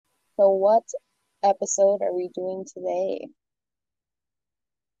So what episode are we doing today?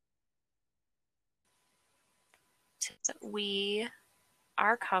 We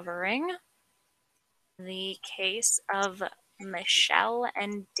are covering the case of Michelle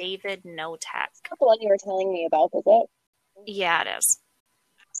and David Knotek. Not the one you were telling me about, is it? Yeah, it is.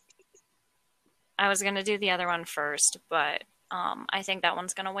 I was going to do the other one first, but I think that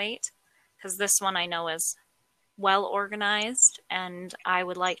one's going to wait because this one I know is well organized and I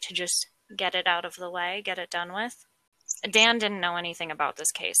would like to just get it out of the way, get it done with. Dan didn't know anything about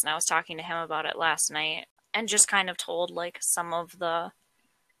this case, and I was talking to him about it last night and just kind of told like some of the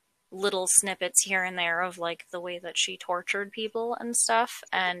little snippets here and there of like the way that she tortured people and stuff.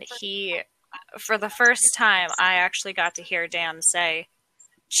 And he, for the first time, I actually got to hear Dan say,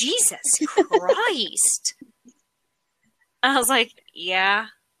 "Jesus Christ." I was like, yeah,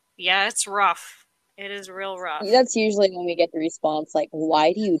 it's rough. It is real rough. That's usually when we get the response, like,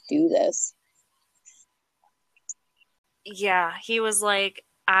 why do you do this? Yeah, he was like,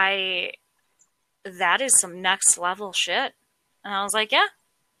 that is some next level shit. And I was like,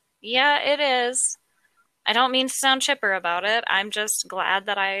 yeah, it is. I don't mean to sound chipper about it. I'm just glad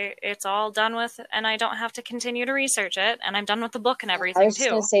that it's all done with and I don't have to continue to research it. And I'm done with the book and I everything was just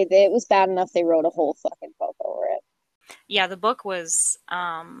too. gonna say that it was bad enough they wrote a whole fucking book over it. Yeah, the book was,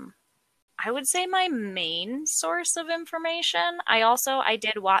 I would say my main source of information. I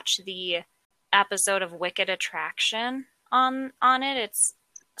did watch the episode of Wicked Attraction on it. It's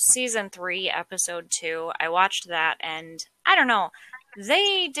season 3, episode 2. I watched that and I don't know.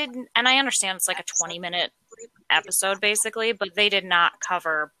 They didn't, and I understand it's like a 20-minute episode basically, but they did not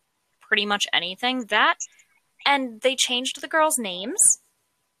cover pretty much anything. That, and they changed the girls' names.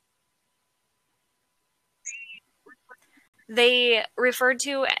 They referred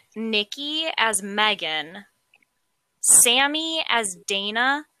to Nikki as Megan, Sammy as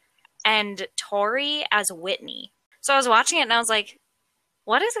Dana, and Tori as Whitney. So I was watching it and I was like,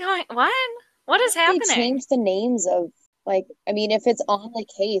 what is happening? They changed the names of, like, I mean, if it's on the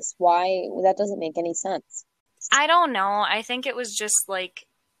case, why? That doesn't make any sense. I don't know. I think it was just like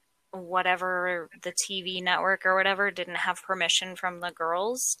whatever the TV network or whatever didn't have permission from the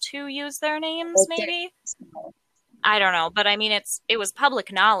girls to use their names, maybe. I don't know, but I mean, it was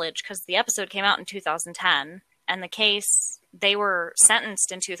public knowledge because the episode came out in 2010, and the case, they were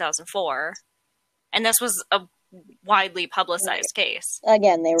sentenced in 2004, and this was a widely publicized case.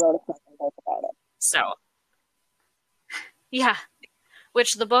 Again, they wrote a fucking book about it. So, yeah,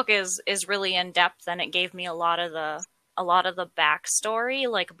 which the book is really in depth, and it gave me a lot of the backstory,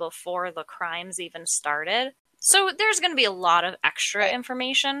 like before the crimes even started. So there's going to be a lot of extra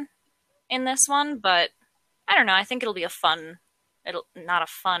information in this one, but I don't know. I think it'll be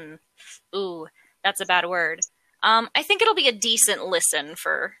ooh, that's a bad word. I think it'll be a decent listen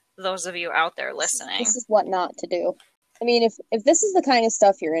for those of you out there listening. This is what not to do. I mean, if this is the kind of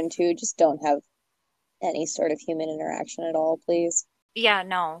stuff you're into, just don't have any sort of human interaction at all, please. Yeah,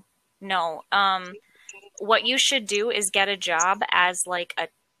 no. What you should do is get a job as like a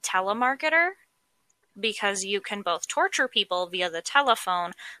telemarketer, because you can both torture people via the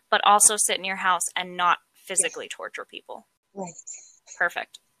telephone, but also sit in your house and not physically torture people. Right.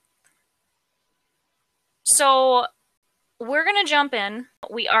 Perfect. So we're going to jump in.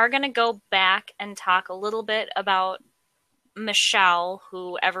 We are going to go back and talk a little bit about Michelle,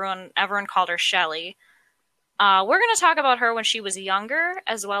 who everyone called her Shelly. We're going to talk about her when she was younger,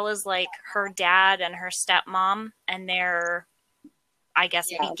 as well as like her dad and her stepmom and their, I guess,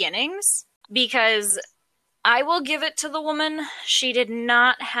 beginnings. Because I will give it to the woman, she did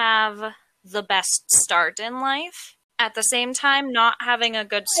not have the best start in life. At the same time, not having a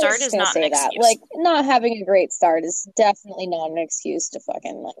good start is not an excuse. Like, not having a great start is definitely not an excuse to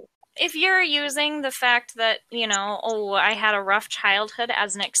fucking, like... If you're using the fact that, I had a rough childhood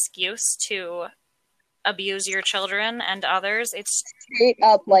as an excuse to abuse your children and others, it's straight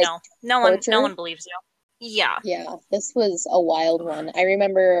up, like, no one believes you. Yeah. Yeah, this was a wild one. I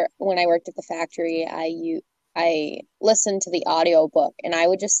remember when I worked at the factory, I listened to the audiobook, and I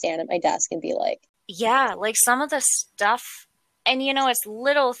would just stand at my desk and be like... Yeah, like some of the stuff, and it's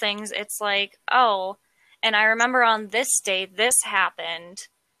little things, it's like, oh, and I remember on this day, this happened,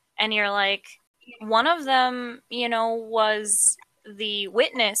 and you're like, one of them, was the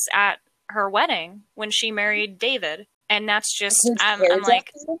witness at her wedding when she married David, and that's just, I'm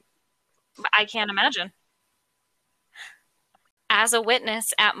like, I can't imagine. As a witness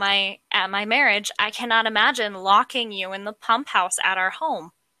at my marriage, I cannot imagine locking you in the pump house at our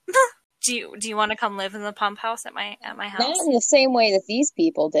home. Do you want to come live in the pump house at my house? Not in the same way that these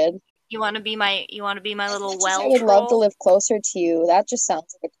people did. You want to be my As little much as I well would love to troll? live closer to you, that just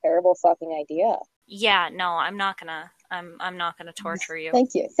sounds like a terrible fucking idea. Yeah, no, I'm not gonna torture you. Thank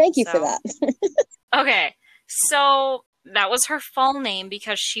you. Thank you for So, that. okay. So that was her full name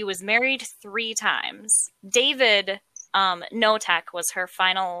because she was married 3 times. David Knotek was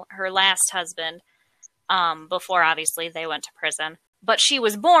her last husband, before obviously they went to prison. But she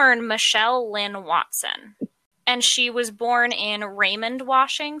was born Michelle Lynn Watson. And she was born in Raymond,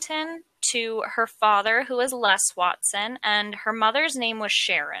 Washington, to her father, who was Les Watson, and her mother's name was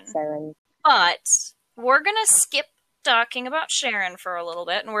Sharon. Sharon. But we're going to skip talking about Sharon for a little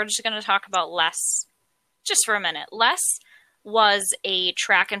bit, and we're just going to talk about Les just for a minute. Les was a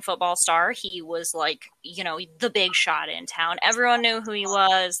track and football star. He was like, the big shot in town. Everyone knew who he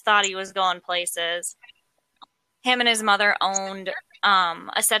was, thought he was going places. Him and his mother owned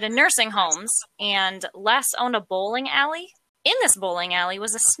a set of nursing homes, and Les owned a bowling alley. In this bowling alley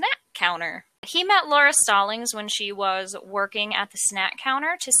was a snack counter. He met Laura Stallings when she was working at the snack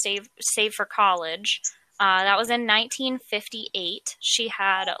counter to save for college. That was in 1958. She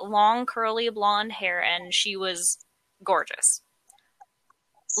had long, curly blonde hair, and she was gorgeous.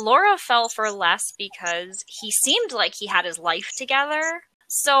 Laura fell for Les because he seemed like he had his life together.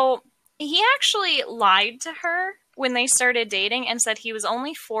 So he actually lied to her when they started dating and said he was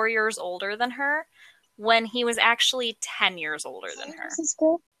only 4 years older than her when he was actually 10 years older than her. This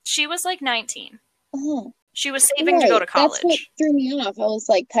girl? She was like 19. Oh, She was saving to go to that's what college. threw me off. I was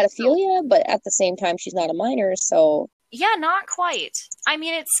like pedophilia, but at the same time, she's not a minor, so Yeah, not quite. I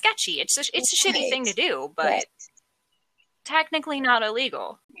mean, it's sketchy. It's a shitty thing to do, but right. technically not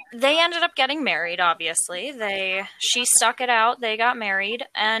illegal. They ended up getting married, obviously. She stuck it out, they got married,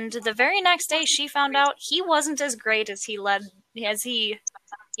 and the very next day she found out he wasn't as great as he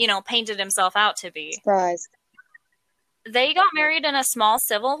painted himself out to be. Surprise. They got married in a small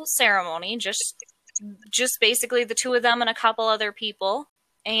civil ceremony, just basically the two of them and a couple other people.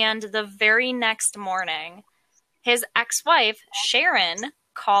 And the very next morning, his ex-wife, Sharon,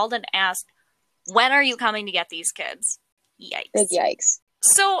 called and asked, "When are you coming to get these kids?" Yikes. Big yikes.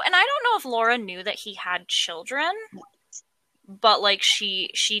 So, and I don't know if Laura knew that he had children, but like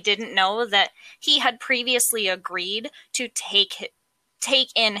she didn't know that he had previously agreed to take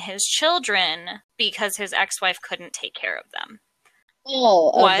in his children because his ex-wife couldn't take care of them. All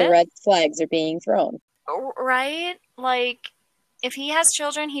of the What? red flags are being thrown. Right? Like, if he has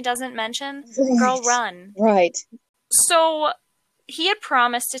children he doesn't mention, Right. girl, run. Right. So he had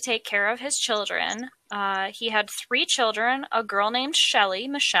promised to take care of his children. He had 3 children, a girl named Shelley,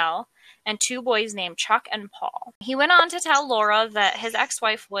 Michelle, and 2 boys named Chuck and Paul. He went on to tell Laura that his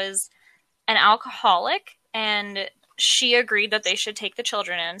ex-wife was an alcoholic, and she agreed that they should take the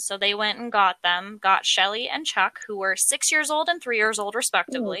children in. So they went and got Shelley and Chuck, who were 6 years old and 3 years old,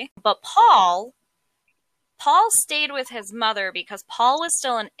 respectively. But Paul stayed with his mother because Paul was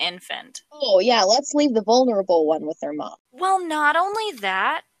still an infant. Oh, yeah, let's leave the vulnerable one with their mom. Well, not only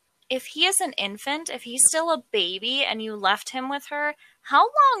that, if he is an infant, if he's still a baby and you left him with her, how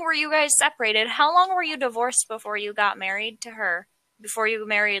long were you guys separated? How long were you divorced before you got married to her? Before you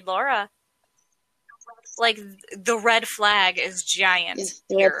married Laura? Like, the red flag is giant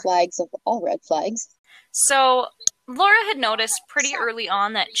The here. red flags of all red flags. So, Laura had noticed pretty early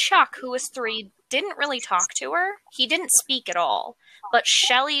on that Chuck, who was 3, didn't really talk to her. He didn't speak at all. But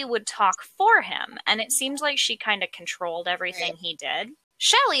Shelley would talk for him, and it seemed like she kind of controlled everything he did.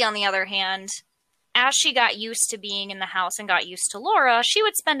 Shelley, on the other hand, as she got used to being in the house and got used to Laura, she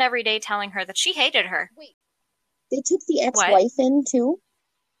would spend every day telling her that she hated her. Wait, they took the ex-wife in too?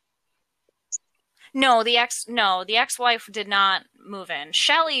 No, the ex-wife did not move in.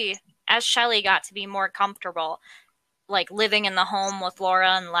 As Shelley got to be more comfortable, like living in the home with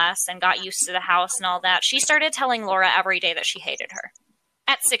Laura and Les, and got used to the house and all that, she started telling Laura every day that she hated her.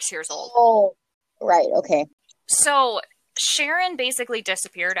 At 6 years old. Oh, right, okay. So Sharon basically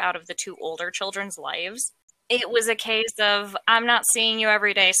disappeared out of the 2 older children's lives. It was a case of, I'm not seeing you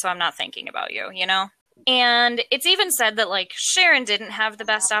every day, so I'm not thinking about you, you know? And it's even said that, like, Sharon didn't have the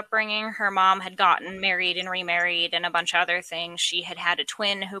best upbringing. Her mom had gotten married and remarried and a bunch of other things. She had had a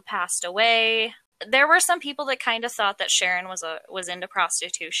twin who passed away. There were some people that kind of thought that Sharon was into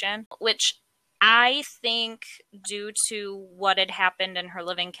prostitution, which I think, due to what had happened in her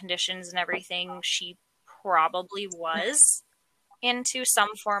living conditions and everything, she probably was into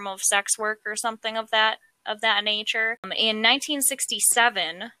some form of sex work or something of that nature. In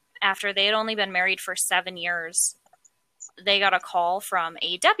 1967, after they had only been married for 7 years, they got a call from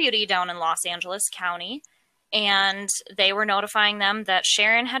a deputy down in Los Angeles County, and they were notifying them that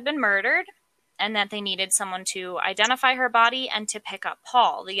Sharon had been murdered and that they needed someone to identify her body and to pick up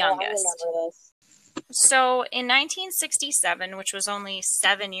Paul, the Oh, I youngest. remember this. So in 1967, which was only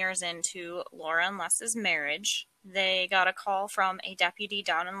 7 years into Laura and Les's marriage, they got a call from a deputy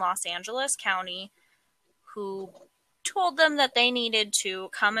down in Los Angeles County who told them that they needed to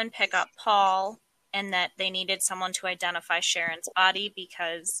come and pick up Paul and that they needed someone to identify Sharon's body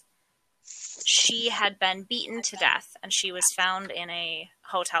because she had been beaten to death and she was found in a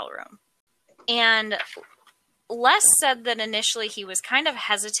hotel room. And Les said that initially he was kind of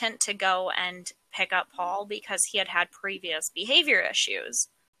hesitant to go and pick up Paul because he had had previous behavior issues.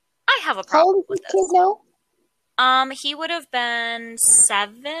 I have a How problem old is with this kid this. now? He would have been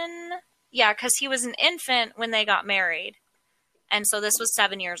 7. Yeah, because he was an infant when they got married. And so this was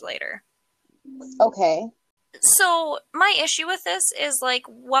 7 years later. Okay. So my issue with this is, like,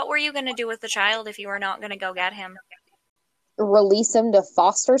 what were you going to do with the child if you were not going to go get him? Release him to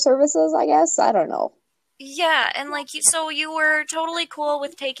foster services, I guess? I don't know. Yeah, and like, so you were totally cool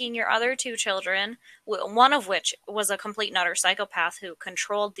with taking your other 2 children, one of which was a complete and utter psychopath who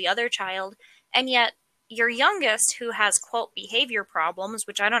controlled the other child, and yet your youngest, who has, quote, behavior problems,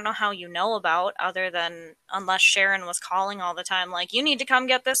 which I don't know how you know about, other than unless Sharon was calling all the time, like, you need to come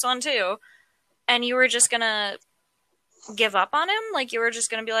get this one too, and you were just gonna give up on him? Like, you were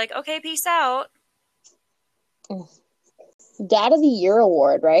just gonna be like, okay, peace out. Dad of the Year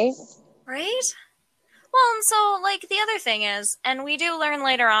award, right? Right? Well, and so, like, the other thing is, and we do learn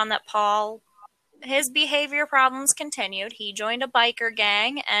later on that Paul, his behavior problems continued. He joined a biker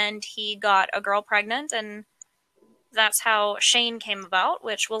gang, and he got a girl pregnant, and that's how Shane came about,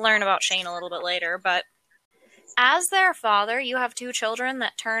 which we'll learn about Shane a little bit later. But as their father, you have 2 children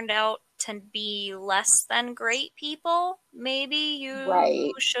that turned out to be less than great people. Maybe you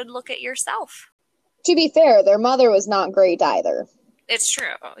Right. should look at yourself. To be fair, their mother was not great either. It's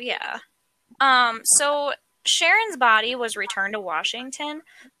true, yeah. So Sharon's body was returned to Washington,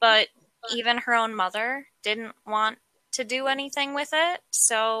 but even her own mother didn't want to do anything with it,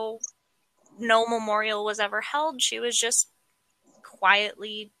 so no memorial was ever held. She was just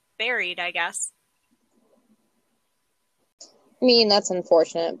quietly buried, I guess. I mean, that's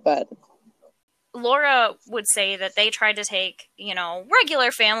unfortunate, but Laura would say that they tried to take,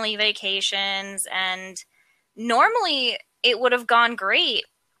 regular family vacations, and normally it would have gone great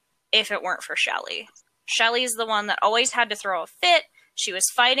if it weren't for Shelley. Shelley's the one that always had to throw a fit. She was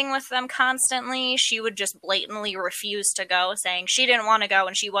fighting with them constantly. She would just blatantly refuse to go, saying she didn't want to go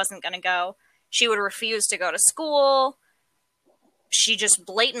and she wasn't going to go. She would refuse to go to school. She just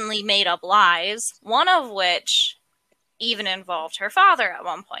blatantly made up lies, one of which even involved her father at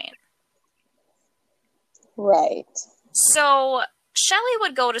one point. right. So Shelley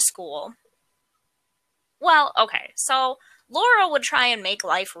would go to school. Well, okay, so Laura would try and make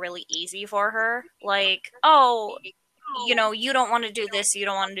life really easy for her. Like, oh, you don't want to do this, you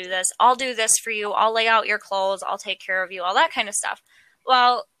don't want to do this. I'll do this for you. I'll lay out your clothes. I'll take care of you, all that kind of stuff.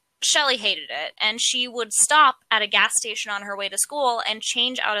 Well, Shelley hated it, and she would stop at a gas station on her way to school and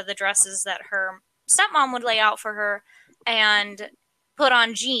change out of the dresses that her stepmom would lay out for her and put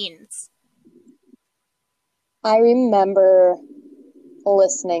on jeans. I remember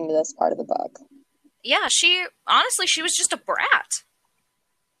listening to this part of the book. Yeah, she was just a brat.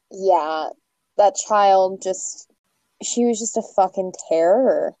 Yeah, that child she was just a fucking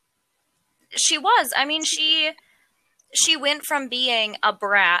terror. She was. I mean, she went from being a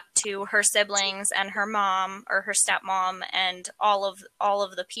brat to her siblings and her mom or her stepmom and all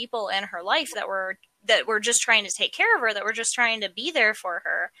of the people in her life that were just trying to take care of her, that were just trying to be there for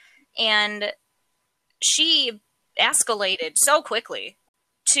her. And she escalated so quickly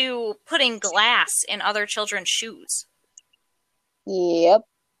to putting glass in other children's shoes. Yep.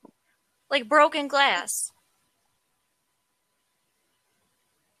 Like broken glass.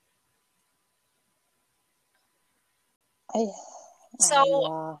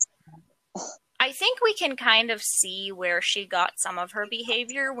 So I think we can kind of see where she got some of her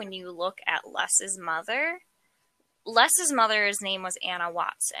behavior when you look at Les's mother. Les's mother's name was Anna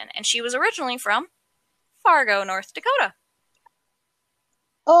Watson, and she was originally from Fargo, North Dakota.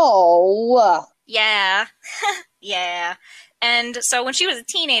 Oh. Yeah. Yeah. And so when she was a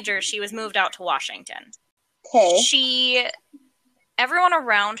teenager, she was moved out to Washington. Okay. Everyone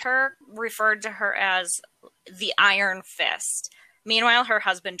around her referred to her as the Iron Fist. Meanwhile, her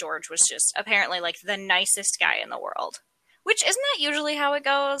husband, George, was just apparently like the nicest guy in the world. Which, isn't that usually how it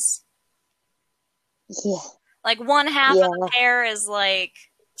goes? Yeah. Like, one half of the pair is like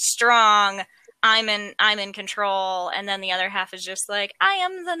strong, I'm in control, and then the other half is just like, I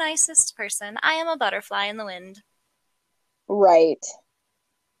am the nicest person. I am a butterfly in the wind. Right.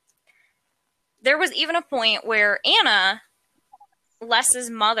 There was even a point where Anna, Les's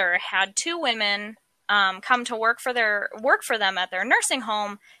mother, had two women come to work for them at their nursing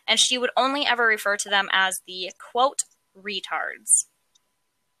home, and she would only ever refer to them as the quote retards.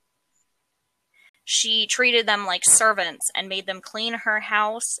 She treated them like servants and made them clean her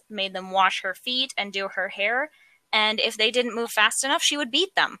house, made them wash her feet and do her hair, and if they didn't move fast enough, she would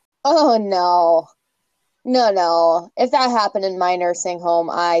beat them. Oh no. No, no. If that happened in my nursing home,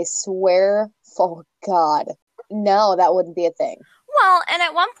 I swear, oh God, no, that wouldn't be a thing. Well, and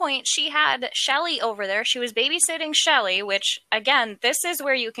at one point she had Shelley over there. She was babysitting Shelley, which, again, this is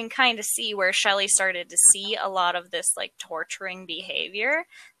where you can kind of see where Shelley started to see a lot of this, like, torturing behavior,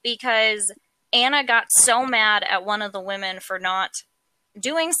 because Anna got so mad at one of the women for not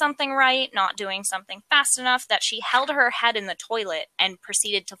doing something right, not doing something fast enough, that she held her head in the toilet and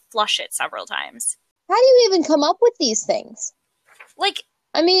proceeded to flush it several times. How do you even come up with these things? Like,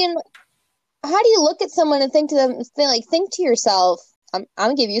 I mean, how do you look at someone and think to them, think to yourself, I'm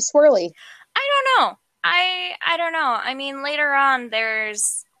gonna give you a swirly. I don't know. I don't know. I mean, later on, there's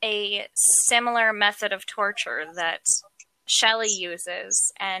a similar method of torture that Shelley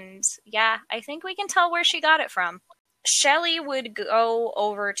uses, and yeah, I think we can tell where she got it from. Shelley would go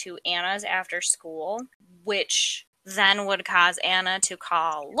over to Anna's after school, which then would cause Anna to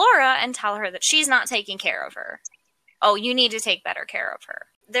call Laura and tell her that she's not taking care of her. Oh, you need to take better care of her.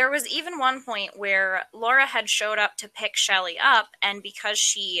 There was even one point where Laura had showed up to pick Shelley up, and because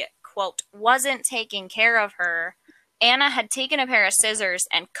she, quote, wasn't taking care of her, Anna had taken a pair of scissors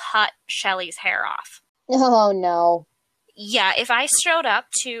and cut Shelley's hair off. Oh no. Yeah, if I showed up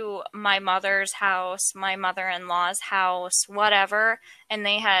to my mother's house, my mother-in-law's house, whatever, and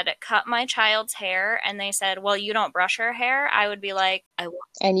they had cut my child's hair and they said, well, you don't brush her hair, I would be like,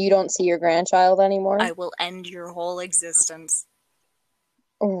 And you don't see your grandchild anymore? I will end your whole existence.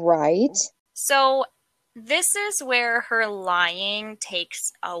 Right. So this is where her lying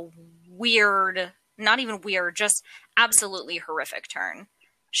takes a weird, not even weird, just absolutely horrific turn.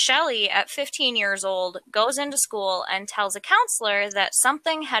 Shelley, at 15 years old, goes into school and tells a counselor that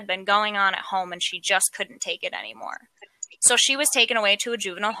something had been going on at home and she just couldn't take it anymore. So she was taken away to a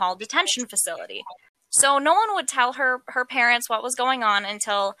juvenile hall detention facility. So no one would tell her parents what was going on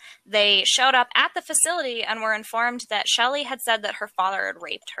until they showed up at the facility and were informed that Shelley had said that her father had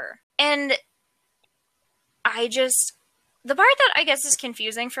raped her. And the part that I guess is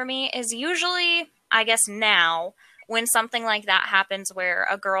confusing for me is usually, I guess now, when something like that happens where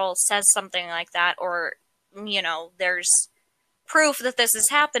a girl says something like that, or, you know, there's proof that this is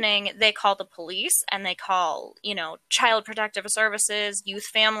happening, they call the police and they call, you know, Child Protective Services, Youth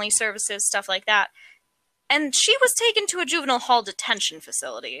Family Services, stuff like that. And she was taken to a juvenile hall detention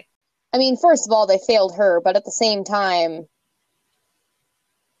facility. I mean, first of all, they failed her, but at the same time,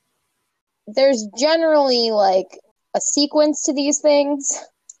 there's generally, like, a sequence to these things.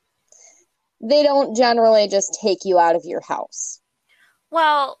 They don't generally just take you out of your house.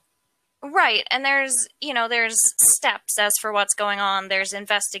 Well, right, and there's steps as for what's going on. There's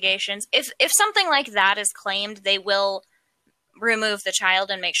investigations. If something like that is claimed, they will remove the child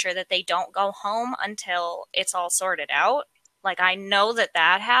and make sure that they don't go home until it's all sorted out. Like, I know that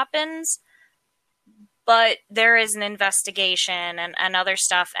happens, but there is an investigation and other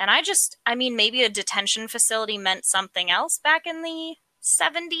stuff. And I mean, maybe a detention facility meant something else back in the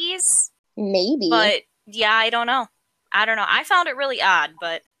 70s. Maybe. But yeah, I don't know. I found it really odd,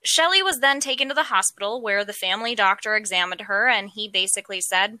 but Shelley was then taken to the hospital where the family doctor examined her, and he basically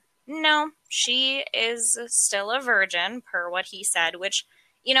said, no, she is still a virgin, per what he said, which,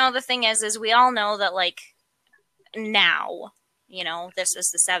 you know, the thing is we all know that, like, now, you know, this is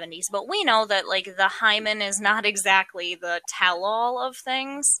the 70s, but we know that, like, the hymen is not exactly the tell-all of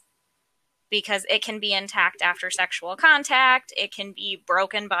things, because it can be intact after sexual contact, it can be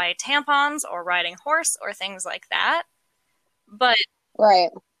broken by tampons or riding horse or things like that. But, right,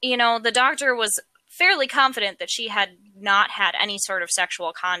 you know, the doctor was fairly confident that she had not had any sort of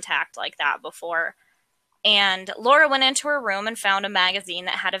sexual contact like that before. And Laura went into her room and found a magazine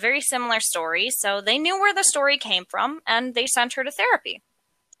that had a very similar story, so they knew where the story came from, and they sent her to therapy.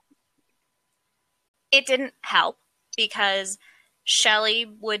 It didn't help, because Shelley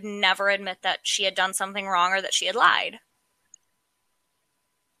would never admit that she had done something wrong or that she had lied.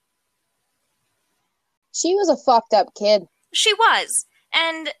 She was a fucked up kid. She was.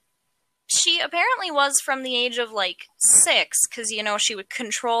 And she apparently was from the age of, like, 6, because, you know, she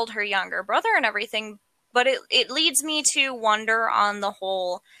controlled her younger brother and everything. But it leads me to wonder on the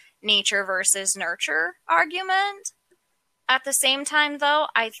whole nature versus nurture argument. At the same time, though,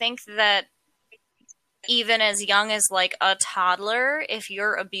 I think that even as young as like a toddler, if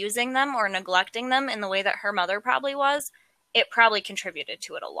you're abusing them or neglecting them in the way that her mother probably was, it probably contributed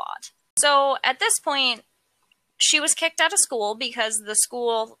to it a lot. So at this point, she was kicked out of school because the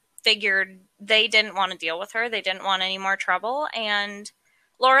school figured they didn't want to deal with her. They didn't want any more trouble. And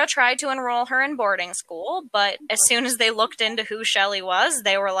Laura tried to enroll her in boarding school, but as soon as they looked into who Shelley was,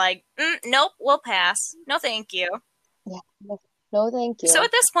 they were like, nope, we'll pass. No, thank you. Yeah. No, no, thank So you.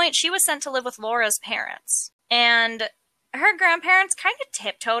 at this point, she was sent to live with Laura's parents. And her grandparents kind of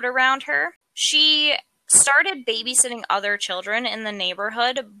tiptoed around her. She started babysitting other children in the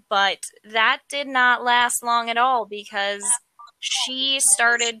neighborhood, but that did not last long at all because she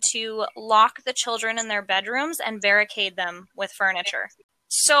started to lock the children in their bedrooms and barricade them with furniture.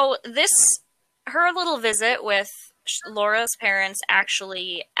 So her little visit with Laura's parents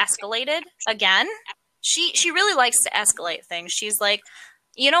actually escalated again. She really likes to escalate things. She's like,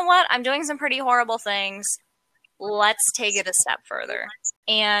 you know what? I'm doing some pretty horrible things. Let's take it a step further.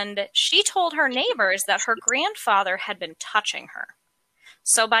 And she told her neighbors that her grandfather had been touching her.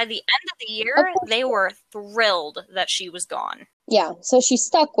 So by the end of the year, they were thrilled that she was gone. Yeah, so she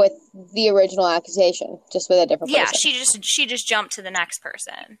stuck with the original accusation, just with a different person. Yeah, she just jumped to the next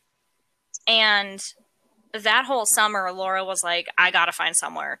person. And that whole summer, Laura was like, I gotta find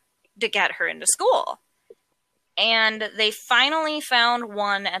somewhere to get her into school. And they finally found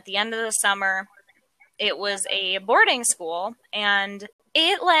one at the end of the summer. It was a boarding school, and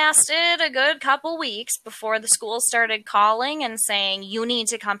it lasted a good couple weeks before the school started calling and saying, you need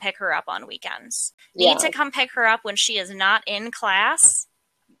to come pick her up on weekends. You need to come pick her up when she is not in class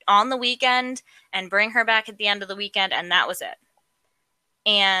on the weekend and bring her back at the end of the weekend, and that was it.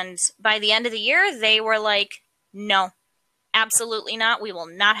 And by the end of the year, they were like, no, absolutely not. We will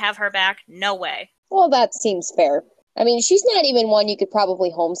not have her back. No way. Well, that seems fair. I mean, she's not even one you could probably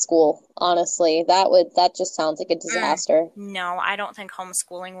homeschool, honestly. That just sounds like a disaster. No, I don't think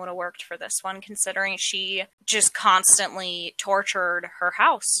homeschooling would have worked for this one, considering she just constantly tortured her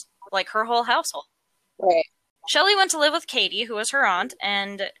house, like her whole household. Right. Shelley went to live with Katie, who was her aunt,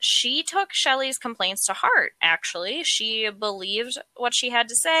 and she took Shelley's complaints to heart, actually. She believed what she had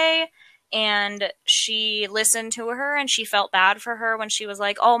to say, and she listened to her, and she felt bad for her when she was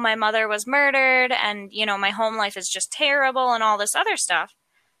like, oh, my mother was murdered, and, you know, my home life is just terrible, and all this other stuff.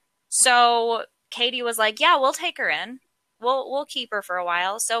 So Katie was like, yeah, we'll take her in. We'll keep her for a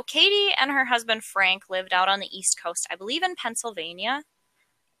while. So Katie and her husband Frank lived out on the East Coast, I believe in Pennsylvania.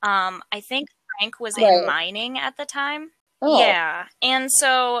 I think Frank was in mining at the time. Oh. Yeah. And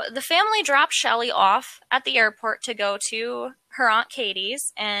so the family dropped Shelley off at the airport to go to her Aunt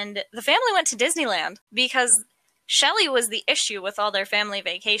Katie's, and the family went to Disneyland because Shelley was the issue with all their family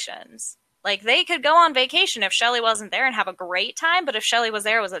vacations. Like, they could go on vacation if Shelley wasn't there and have a great time, but if Shelley was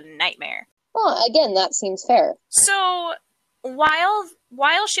there, it was a nightmare. Well, again, that seems fair. So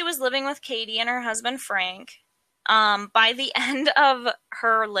while she was living with Katie and her husband Frank, by the end of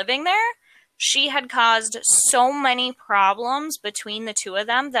her living there, she had caused so many problems between the two of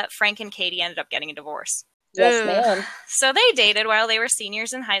them that Frank and Katie ended up getting a divorce. Yes, ma'am. So they dated while they were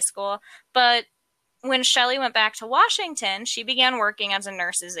seniors in high school, but when Shelley went back to Washington, she began working as a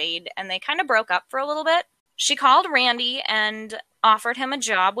nurse's aide, and they kind of broke up for a little bit. She called Randy and offered him a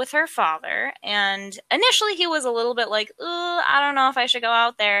job with her father, and initially he was a little bit like, I don't know if I should go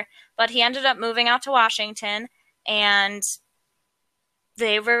out there, but he ended up moving out to Washington, and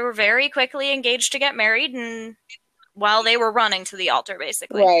they were very quickly engaged to get married, and while they were running to the altar,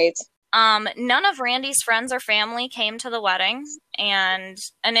 basically. Right. None of Randy's friends or family came to the wedding, and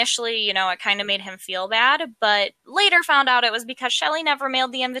initially, you know, it kind of made him feel bad, but later found out it was because Shelley never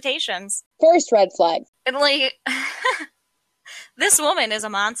mailed the invitations. First red flag. And, like, this woman is a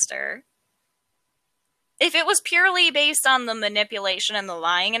monster. If it was purely based on the manipulation and the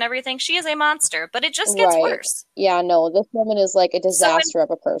lying and everything, she is a monster, but it just gets worse. Yeah, no, this woman is like a disaster of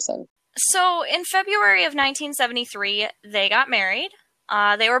a person. So in February of 1973, they got married.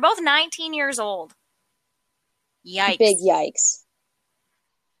 They were both 19 years old. Yikes. Big yikes.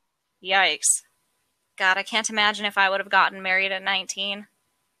 Yikes. God, I can't imagine if I would have gotten married at 19.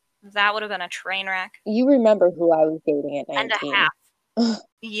 That would have been a train wreck. You remember who I was dating at 19. And a half.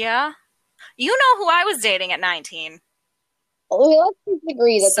 Yeah. You know who I was dating at 19. Well, let's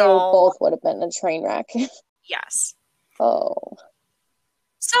disagree that they both would have been a train wreck. Yes. Oh.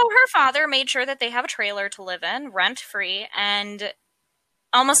 So her father made sure that they have a trailer to live in, rent-free, and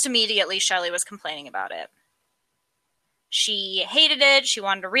almost immediately Shelley was complaining about it. She hated it, she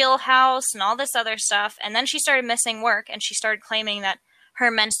wanted a real house, and all this other stuff, and then she started missing work, and she started claiming that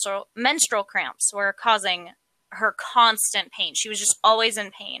her menstrual cramps were causing her constant pain. She was just always in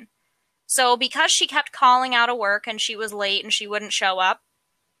pain. So because she kept calling out of work and she was late and she wouldn't show up,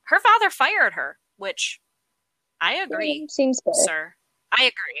 her father fired her, which I agree, Seems fair. sir. I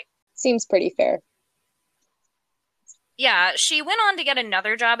agree. Seems pretty fair. Yeah, she went on to get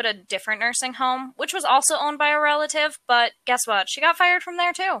another job at a different nursing home, which was also owned by a relative, but guess what? She got fired from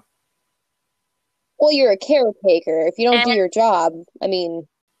there too. Well, you're a caretaker. If you don't do And your job, I mean,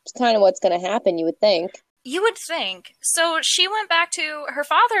 it's kind of what's going to happen, you would think. you would think. So she went back to her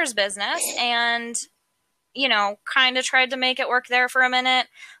father's business and, kind of tried to make it work there for a minute,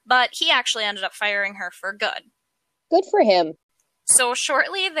 but he actually ended up firing her for good. Good for him. So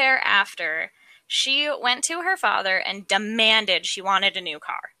shortly thereafter, she went to her father and demanded she wanted a new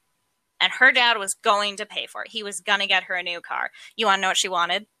car. And her dad was going to pay for it. He was going to get her a new car. You want to know what she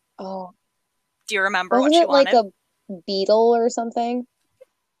wanted? Oh, Do you remember what wasn't she it like wanted? a beetle or something?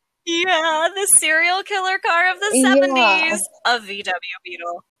 Yeah, the serial killer car of the Yeah, 70s, a VW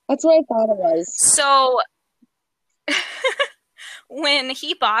Beetle. that's what I thought it was. So when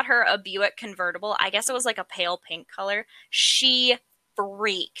he bought her a Buick convertible, I guess it was like a pale pink color, she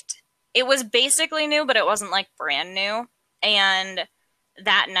freaked. It was basically new, but it wasn't like brand new. And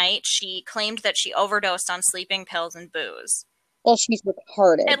that night, she claimed that she overdosed on sleeping pills and booze. Well, she's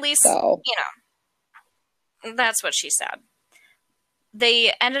retarded, At least, so. that's what she said.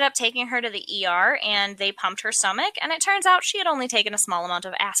 They ended up taking her to the ER and they pumped her stomach, and it turns out she had only taken a small amount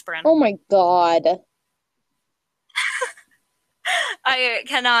of aspirin. Oh my God. I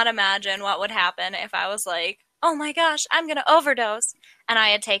cannot imagine what would happen if I was like, oh my gosh, I'm going to overdose. And I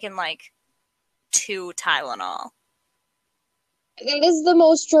had taken like 2 Tylenol. That is the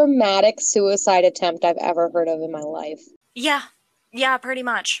most dramatic suicide attempt I've ever heard of in my life. Yeah, pretty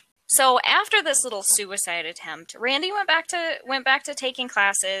much. So after this little suicide attempt, Randy went back to taking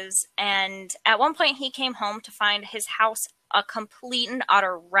classes, and at one point he came home to find his house a complete and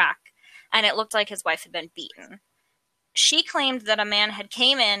utter wreck, and it looked like his wife had been beaten. She claimed that a man had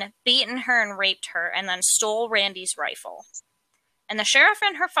came in, beaten her, and raped her, and then stole Randy's rifle. And the sheriff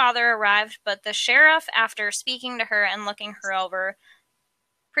and her father arrived, but the sheriff, after speaking to her and looking her over,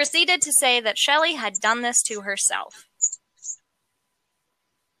 proceeded to say that Shelley had done this to herself.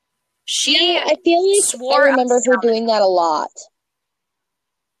 She I feel like swore I remember her doing that a lot.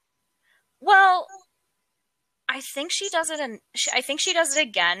 Well, I think she does it I think she does it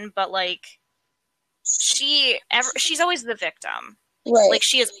again, but like she's always the victim. Right. Like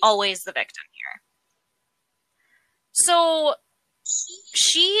she is always the victim here. So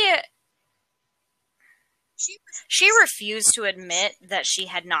she refused to admit that she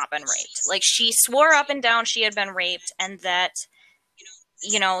had not been raped. Like she swore up and down she had been raped and that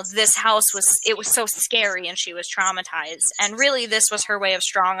this house was so scary and she was traumatized. And really this was her way of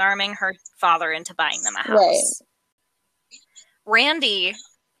strong-arming her father into buying them a house. Right.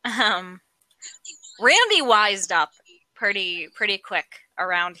 Randy wised up pretty quick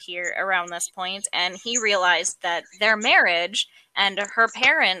around this point, and he realized that their marriage and her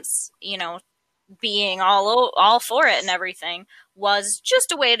parents, being all for it and everything, was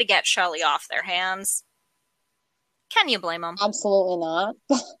just a way to get Shelley off their hands. Can you blame them? Absolutely not.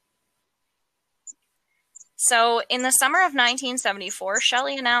 So, in the summer of 1974,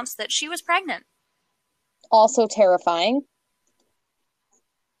 Shelley announced that she was pregnant. Also terrifying.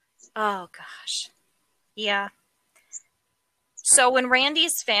 Oh, gosh. Yeah. So when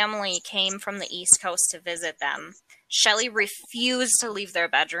Randy's family came from the East Coast to visit them, Shelley refused to leave their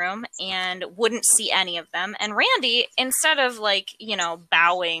bedroom and wouldn't see any of them. And Randy, instead of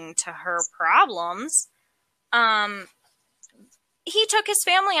bowing to her problems, he took his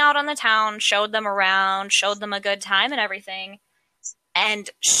family out on the town, showed them around, showed them a good time and everything. And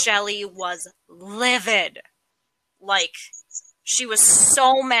Shelley was livid. Like, she was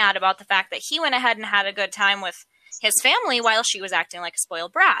so mad about the fact that he went ahead and had a good time with his family while she was acting like a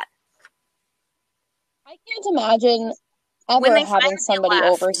spoiled brat. I can't imagine ever having somebody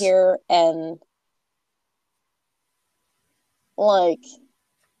over here and like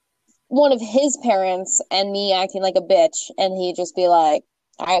one of his parents and me acting like a bitch and he'd just be like,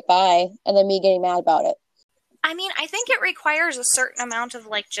 all right, bye. And then me getting mad about it. I mean, I think it requires a certain amount of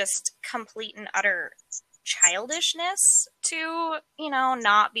just complete and utter childishness to,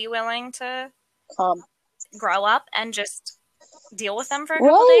 not be willing to grow up and just deal with them for a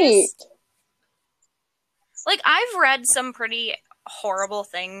couple days. Like, I've read some pretty horrible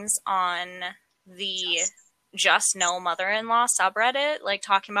things on the Just No Mother-in-Law subreddit,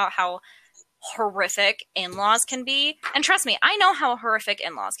 talking about how horrific in-laws can be. And trust me, I know how horrific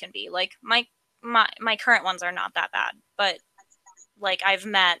in-laws can be. Like, my current ones are not that bad, but I've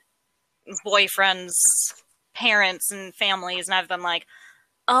met boyfriends' parents and families, and I've been like,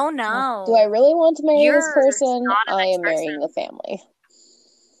 Oh Do I no. really want to marry this You're person? not a I nice am marrying person. the family.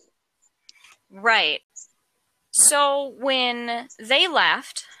 Right. So when they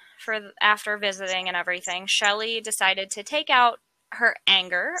left for after visiting and everything, Shelley decided to take out her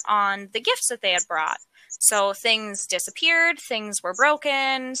anger on the gifts that they had brought. So things disappeared, things were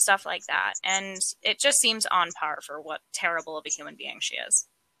broken, stuff like that. And it just seems on par for what terrible of a human being she is.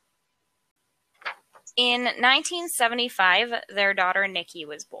 In 1975, their daughter Nikki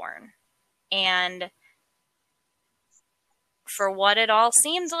was born. And for what it all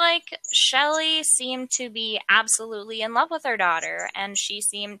seemed like, Shelley seemed to be absolutely in love with her daughter, and she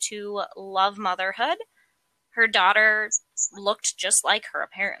seemed to love motherhood. Her daughter looked just like her,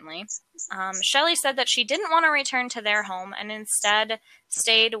 apparently. Shelley said that she didn't want to return to their home and instead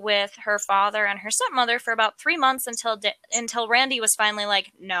stayed with her father and her stepmother for about 3 months until Randy was finally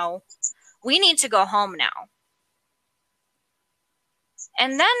like, "No, we need to go home now."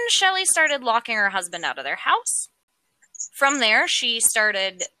 And then Shelley started locking her husband out of their house. From there, she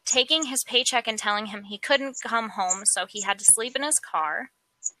started taking his paycheck and telling him he couldn't come home, so he had to sleep in his car.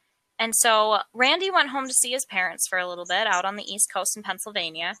 And so Randy went home to see his parents for a little bit out on the East Coast in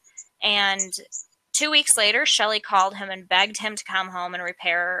Pennsylvania. And 2 weeks later, Shelley called him and begged him to come home and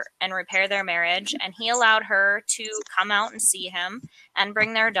repair their marriage. And he allowed her to come out and see him and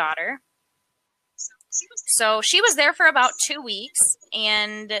bring their daughter. So she was there for about 2 weeks,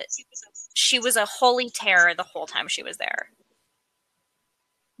 and she was a holy terror the whole time she was there.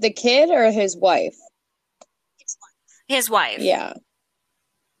 The kid or his wife? His wife. Yeah.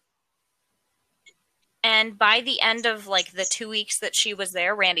 And by the end of like the 2 weeks that she was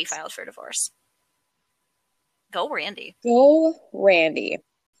there, Randy filed for divorce. Go Randy. Go Randy.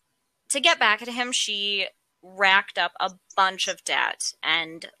 To get back at him, she racked up a bunch of debt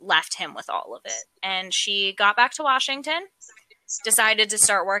and left him with all of it. And she got back to Washington, decided to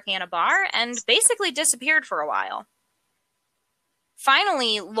start working in a bar, and basically disappeared for a while.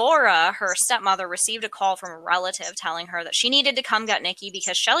 Finally, Laura, her stepmother, received a call from a relative telling her that she needed to come get Nikki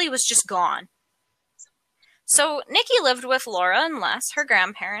because Shelley was just gone. So Nikki lived with Laura and Les, her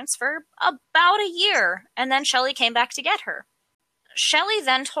grandparents, for about a year, and then Shelley came back to get her. Shelley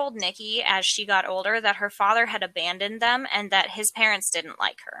then told Nikki, as she got older, that her father had abandoned them and that his parents didn't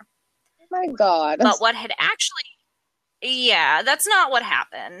like her. Oh my God. But what had actually... Yeah, that's not what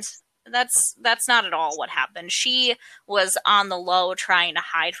happened. That's not at all what happened. She was on the low trying to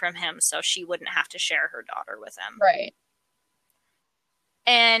hide from him so she wouldn't have to share her daughter with him. Right.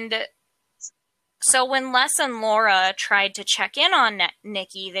 And so when Les and Laura tried to check in on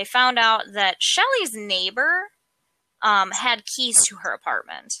Nikki, they found out that Shelley's neighbor had keys to her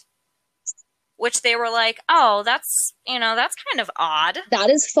apartment, which they were like, "Oh, that's kind of odd." That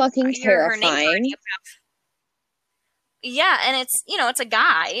is fucking You're her neighbor, and terrifying. you have... Yeah, and it's a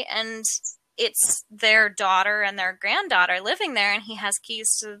guy, and it's their daughter and their granddaughter living there, and he has keys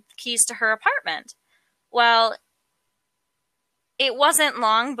to her apartment. Well, it wasn't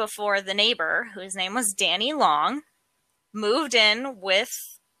long before the neighbor, whose name was Danny Long, moved in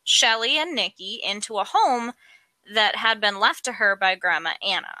with Shelley and Nikki into a home that had been left to her by Grandma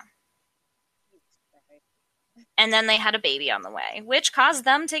Anna. And then they had a baby on the way, which caused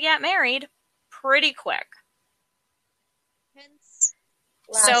them to get married pretty quick.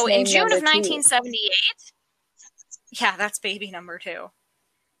 So in June of 1978, yeah, that's baby number 2.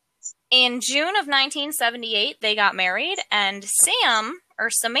 In June of 1978, they got married, and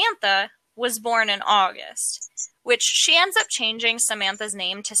Samantha, was born in August, which she ends up changing Samantha's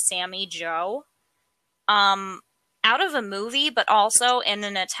name to Sammy Jo, out of a movie, but also in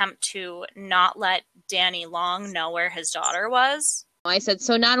an attempt to not let Danny Long know where his daughter was. I said,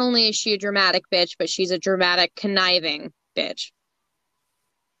 so not only is she a dramatic bitch, but she's a dramatic, conniving bitch.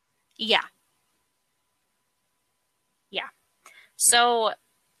 Yeah. Yeah. So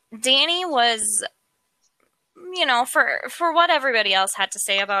Danny was, for what everybody else had to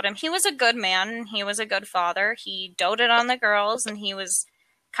say about him, he was a good man. He was a good father. He doted on the girls, and he was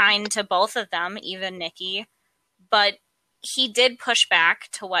kind to both of them, even Nikki. But he did push back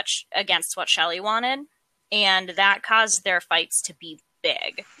against what Shelley wanted, and that caused their fights to be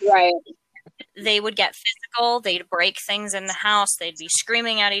big. Right. They would get physical. They'd break things in the house. They'd be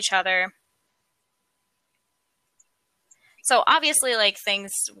screaming at each other. So obviously,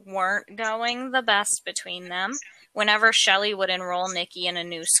 things weren't going the best between them. Whenever Shelley would enroll Nikki in a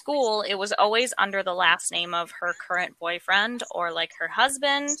new school, it was always under the last name of her current boyfriend or her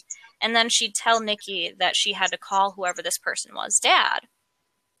husband. And then she'd tell Nikki that she had to call whoever this person was dad.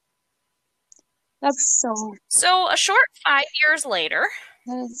 That's So a short 5 years later...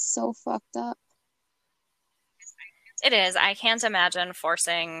 That is so fucked up. It is. I can't imagine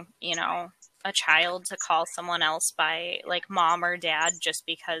forcing, a child to call someone else by like mom or dad just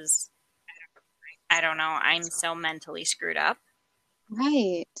because I don't know, I'm so mentally screwed up.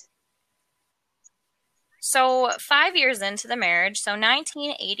 Right. So, 5 years into the marriage, so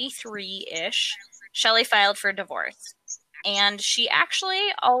 1983 ish, Shelley filed for divorce. And she actually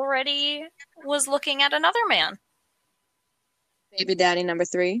already was looking at another man. Baby daddy number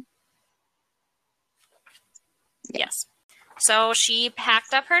three. Yeah. Yes. So she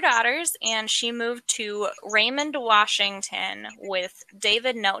packed up her daughters and she moved to Raymond, Washington with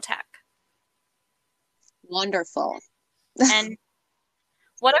David Knotek. Wonderful. And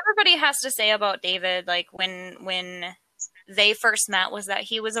what everybody has to say about David, like when they first met, was that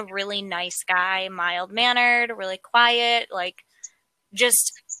he was a really nice guy, mild mannered, really quiet, like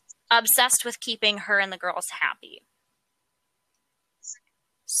just obsessed with keeping her and the girls happy.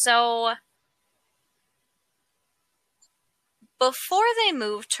 So before they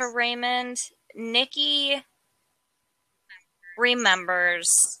moved to Raymond, Nikki remembers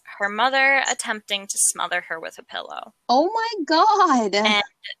her mother attempting to smother her with a pillow. Oh my God. And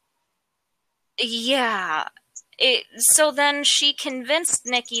yeah, so then she convinced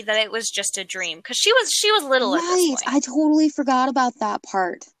Nikki that it was just a dream because she was little at this Right. point. I totally forgot about that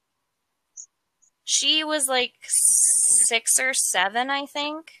part. She was like 6 or 7, I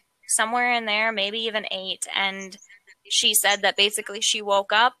think, somewhere in there, maybe even 8. And she said that basically she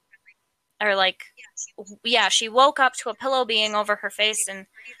woke up, or like, yeah, she woke up to a pillow being over her face and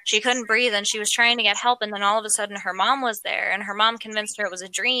she couldn't breathe and she was trying to get help. And then all of a sudden her mom was there and her mom convinced her it was a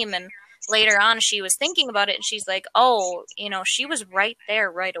dream. And later on she was thinking about it and she's like, oh, she was right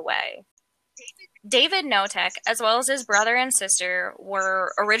there right away. David Knotek, as well as his brother and sister,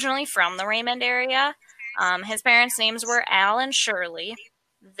 were originally from the Raymond area. His parents' names were Al and Shirley.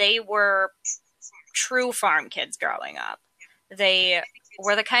 They were true farm kids growing up. They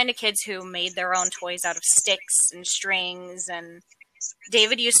were the kind of kids who made their own toys out of sticks and strings, and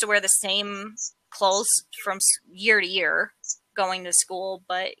David used to wear the same clothes from year to year going to school,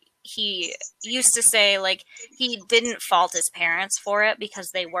 but he used to say, like, he didn't fault his parents for it because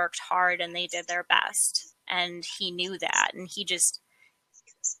they worked hard and they did their best. And he knew that. And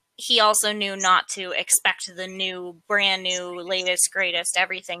he also knew not to expect the brand new, latest, greatest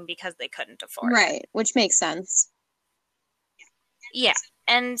everything because they couldn't afford it. Right, which makes sense. Yeah.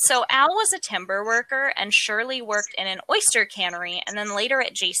 And so Al was a timber worker and Shirley worked in an oyster cannery and then later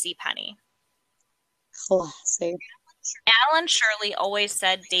at J.C. Penney. Classic. Al and Shirley always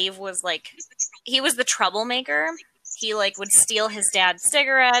said Dave was like, he was the troublemaker. He like would steal his dad's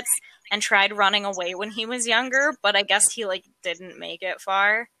cigarettes and tried running away when he was younger, but I guess he like didn't make it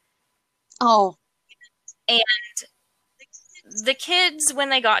far. Oh. And the kids, when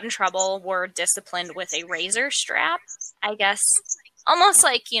they got in trouble, were disciplined with a razor strap, I guess. Almost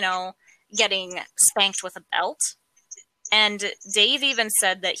like, getting spanked with a belt. And Dave even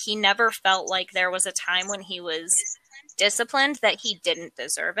said that he never felt like there was a time when he was disciplined that he didn't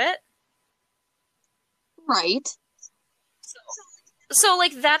deserve it. Right. So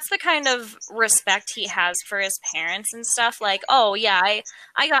like, that's the kind of respect he has for his parents and stuff. Like, oh, yeah,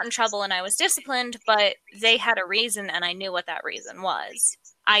 I got in trouble and I was disciplined, but they had a reason and I knew what that reason was.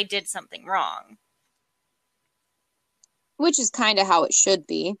 I did something wrong. Which is kind of how it should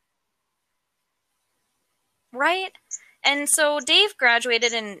be. Right? And so Dave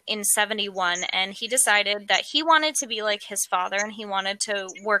graduated in 71 and he decided that he wanted to be like his father and he wanted to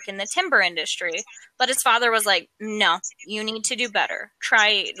work in the timber industry. But his father was like, no, you need to do better.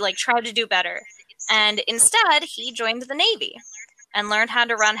 Try to do better. And instead, he joined the Navy and learned how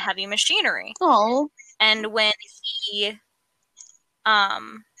to run heavy machinery. Oh. And when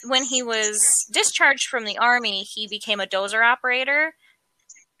he was discharged from the Army, he became a dozer operator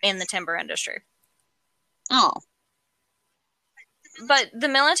in the timber industry. Oh. But the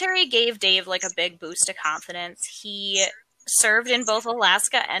military gave Dave like a big boost of confidence. He served in both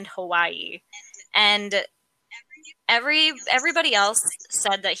Alaska and Hawaii. And everybody else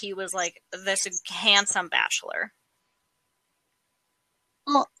said that he was like this handsome bachelor.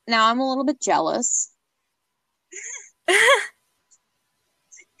 Well, now I'm a little bit jealous.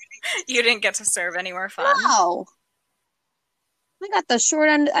 You didn't get to serve anywhere fun. No. I got the short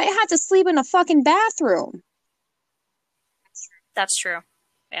end. I had to sleep in a fucking bathroom. That's true.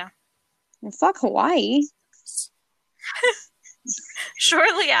 Yeah. And fuck Hawaii.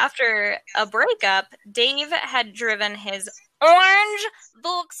 Shortly after a breakup, Dave had driven his orange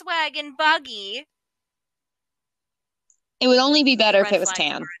Volkswagen buggy. It would only be better if it was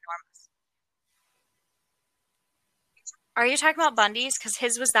tan. Are you talking about Bundy's? Because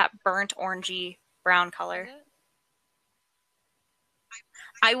his was that burnt orangey brown color.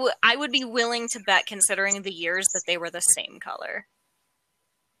 I would be willing to bet, considering the years, that they were the same color.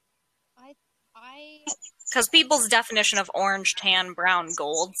 I Because people's definition of orange, tan, brown,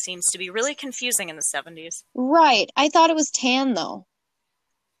 gold seems to be really confusing in the 70s. Right. I thought it was tan though.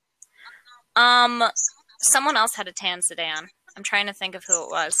 Um, Someone else had a tan sedan. I'm trying to think of who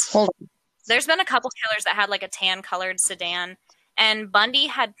it was. Hold on. There's been a couple killers that had like a tan colored sedan, and Bundy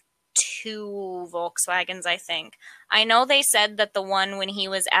had 2 Volkswagens, I think. I know they said that the one when he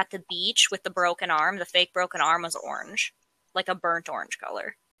was at the beach with the broken arm, the fake broken arm, was orange, like a burnt orange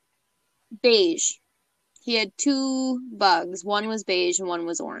color. Beige. He had 2 bugs. One was beige and one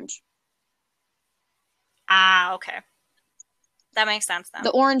was orange. Ah, okay. That makes sense then.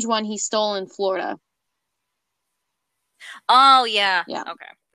 The orange one he stole in Florida. Oh, yeah. Yeah. Okay.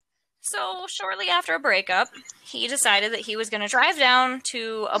 So, shortly after a breakup, he decided that he was going to drive down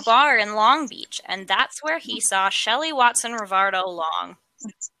to a bar in Long Beach, and that's where he saw Shelley Watson Rivardo Long.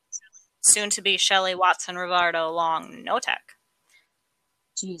 Soon to be Shelley Watson Rivardo Long Knotek.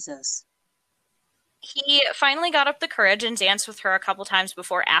 Jesus. He finally got up the courage and danced with her a couple times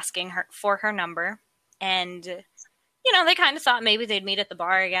before asking her for her number. And, you know, they kind of thought maybe they'd meet at the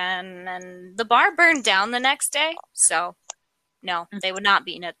bar again. And the bar burned down the next day, so no, they would not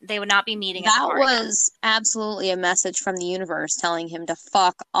be meeting at the bar. That was absolutely a message from the universe telling him to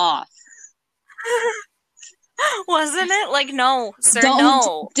fuck off. Wasn't it? Like, no, sir,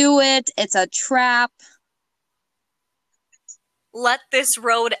 Don't do it. It's a trap. Let this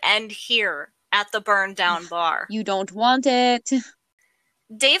road end here at the burned down bar. You don't want it.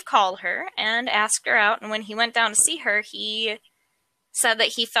 Dave called her and asked her out, and when he went down to see her, he said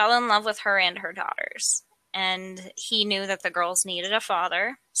that he fell in love with her and her daughters. And he knew that the girls needed a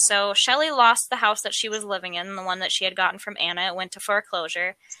father. So Shelley lost the house that she was living in, the one that she had gotten from Anna. It went to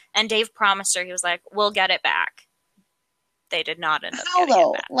foreclosure. And Dave promised her, he was like, we'll get it back. They did not end up getting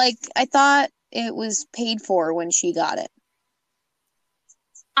it back. Like, I thought it was paid for when she got it.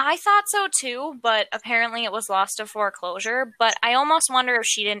 I thought so too, but apparently it was lost to foreclosure. But I almost wonder if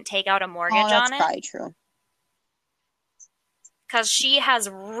she didn't take out a mortgage on it. That's probably true. Because she has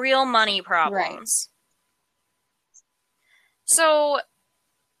real money problems. Right. So,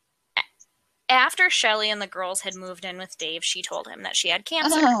 after Shelley and the girls had moved in with Dave, she told him that she had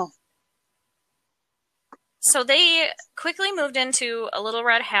cancer. Oh. So they quickly moved into a little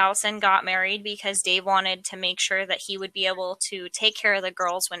red house and got married because Dave wanted to make sure that he would be able to take care of the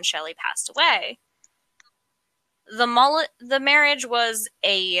girls when Shelley passed away. The marriage was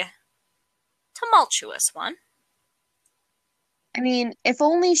a tumultuous one. I mean, if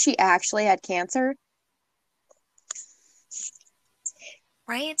only she actually had cancer.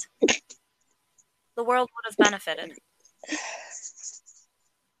 Right? The world would have benefited.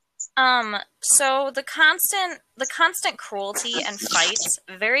 So the constant cruelty and fights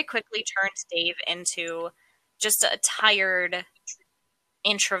very quickly turned Dave into just a tired,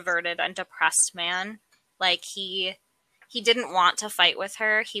 introverted, and depressed man. Like, he didn't want to fight with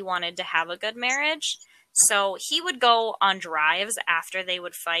her. He wanted to have a good marriage. So he would go on drives after they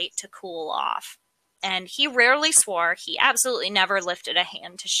would fight to cool off. And he rarely swore. He absolutely never lifted a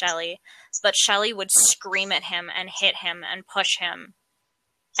hand to Shelley. But Shelley would scream at him and hit him and push him.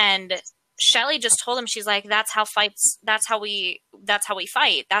 And Shelley just told him, she's like, that's how we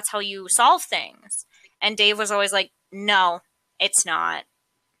fight. That's how you solve things. And Dave was always like, no, it's not.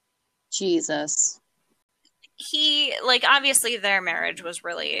 Jesus. He, like, obviously their marriage was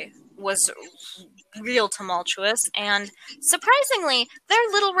real tumultuous, and surprisingly, their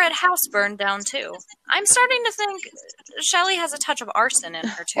little red house burned down too. I'm starting to think Shelley has a touch of arson in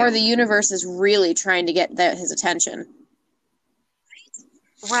her too. Or the universe is really trying to get his attention.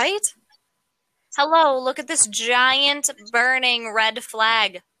 Right? Hello, look at this giant burning red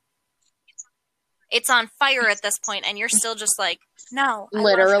flag. It's on fire at this point, and you're still just like, no.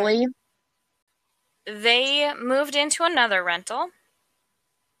 Literally. They moved into another rental.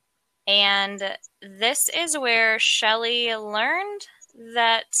 And this is where Shelley learned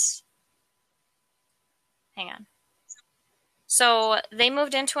that... Hang on. So they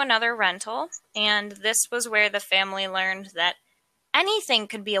moved into another rental, and this was where the family learned that anything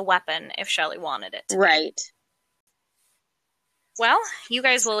could be a weapon if Shelley wanted it to. Right. Well, you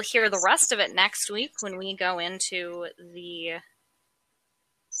guys will hear the rest of it next week when we go into the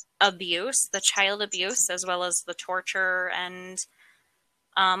abuse, the child abuse, as well as the torture and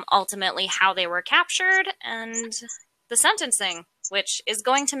ultimately how they were captured and the sentencing, which is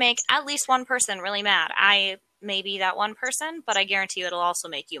going to make at least one person really mad. I may be that one person, but I guarantee you it'll also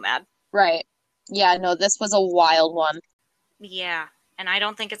make you mad. Right. Yeah, no, this was a wild one. Yeah, and I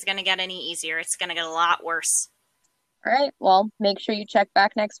don't think it's going to get any easier. It's going to get a lot worse. All right. Well, make sure you check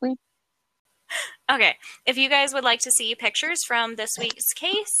back next week Okay, if you guys would like to see pictures from this week's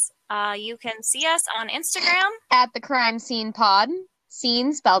case, you can see us on Instagram. at the Crime Scene Pod.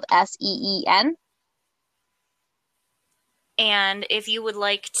 Scene spelled SEEN. And if you would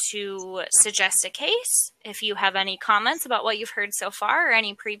like to suggest a case, if you have any comments about what you've heard so far or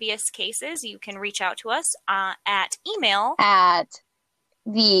any previous cases, you can reach out to us at email At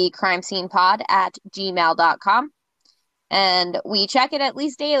the Crime Scene Pod at gmail.com. And we check it at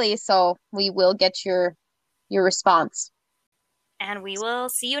least daily, so we will get your response. and we will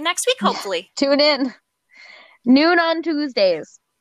see you next week, Yeah. hopefully. Tune in. Noon on Tuesdays.